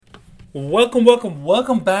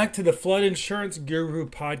Welcome back to the Flood Insurance Guru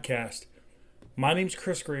podcast. My name's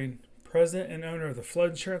Chris Green, president and owner of the Flood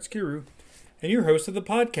Insurance Guru, and your host of the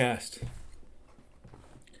podcast.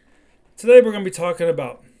 Today we're going to be talking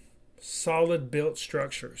about solid built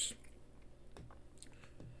structures.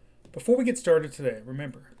 Before we get started today,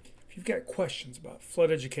 remember, if you've got questions about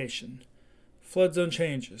flood education, flood zone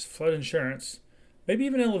changes, flood insurance, maybe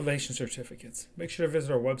even elevation certificates, make sure to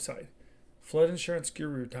visit our website,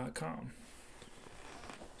 floodinsuranceguru.com.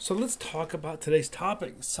 So let's talk about today's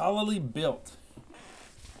topic, solidly built.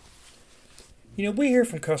 We hear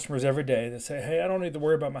from customers every day that say, hey, I don't need to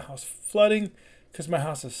worry about my house flooding because my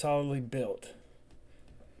house is solidly built.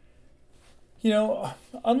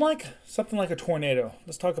 Unlike something like a tornado,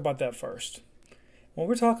 let's talk about that first. When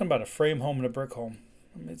we're talking about a frame home and a brick home,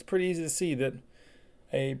 it's pretty easy to see that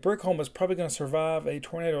a brick home is probably going to survive a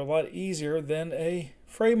tornado a lot easier than a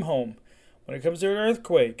frame home. When it comes to an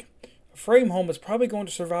earthquake, a frame home is probably going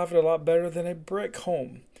to survive it a lot better than a brick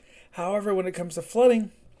home. However, when it comes to flooding,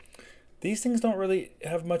 these things don't really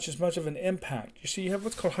have as much of an impact. You have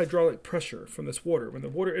what's called hydraulic pressure from this water. When the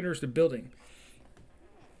water enters the building,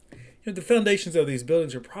 the foundations of these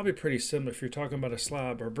buildings are probably pretty similar if you're talking about a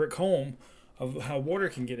slab or a brick home of how water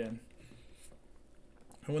can get in.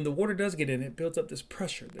 And when the water does get in, it builds up this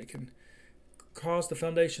pressure that can cause the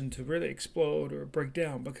foundation to really explode or break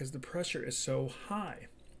down because the pressure is so high.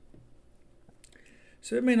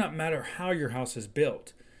 So it may not matter how your house is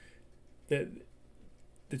built, that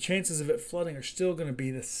the chances of it flooding are still going to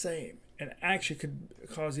be the same, and actually could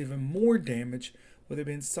cause even more damage with it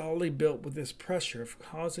being solidly built with this pressure of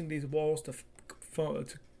causing these walls to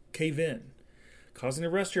cave in, causing the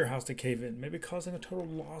rest of your house to cave in, maybe causing a total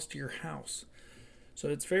loss to your house. So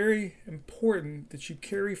it's very important that you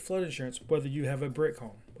carry flood insurance, whether you have a brick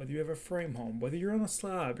home, whether you have a frame home, whether you're on a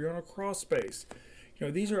slab, you're on a crawl space.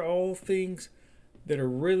 These are all things that are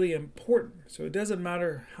really important. So it doesn't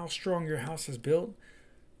matter how strong your house is built,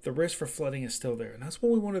 the risk for flooding is still there. And that's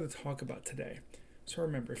what we wanted to talk about today. So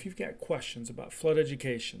remember, if you've got questions about flood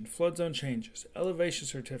education, flood zone changes, elevation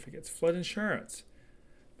certificates, flood insurance,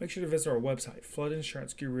 make sure to visit our website,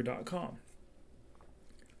 floodinsuranceguru.com.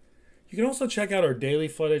 You can also check out our daily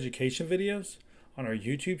flood education videos on our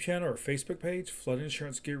YouTube channel or Facebook page, Flood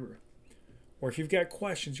Insurance Guru. Or if you've got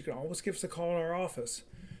questions, you can always give us a call in our office,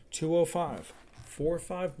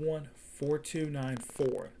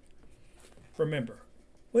 205-451-4294. Remember,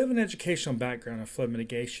 we have an educational background in flood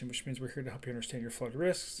mitigation, which means we're here to help you understand your flood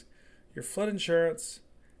risks, your flood insurance,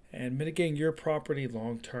 and mitigating your property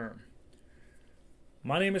long term.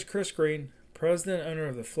 My name is Chris Green, president and owner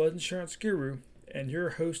of the Flood Insurance Guru, and your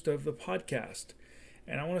host of the podcast.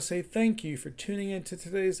 And I want to say thank you for tuning into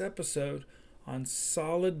today's episode on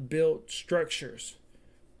solid built structures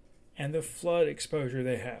and the flood exposure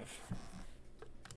they have.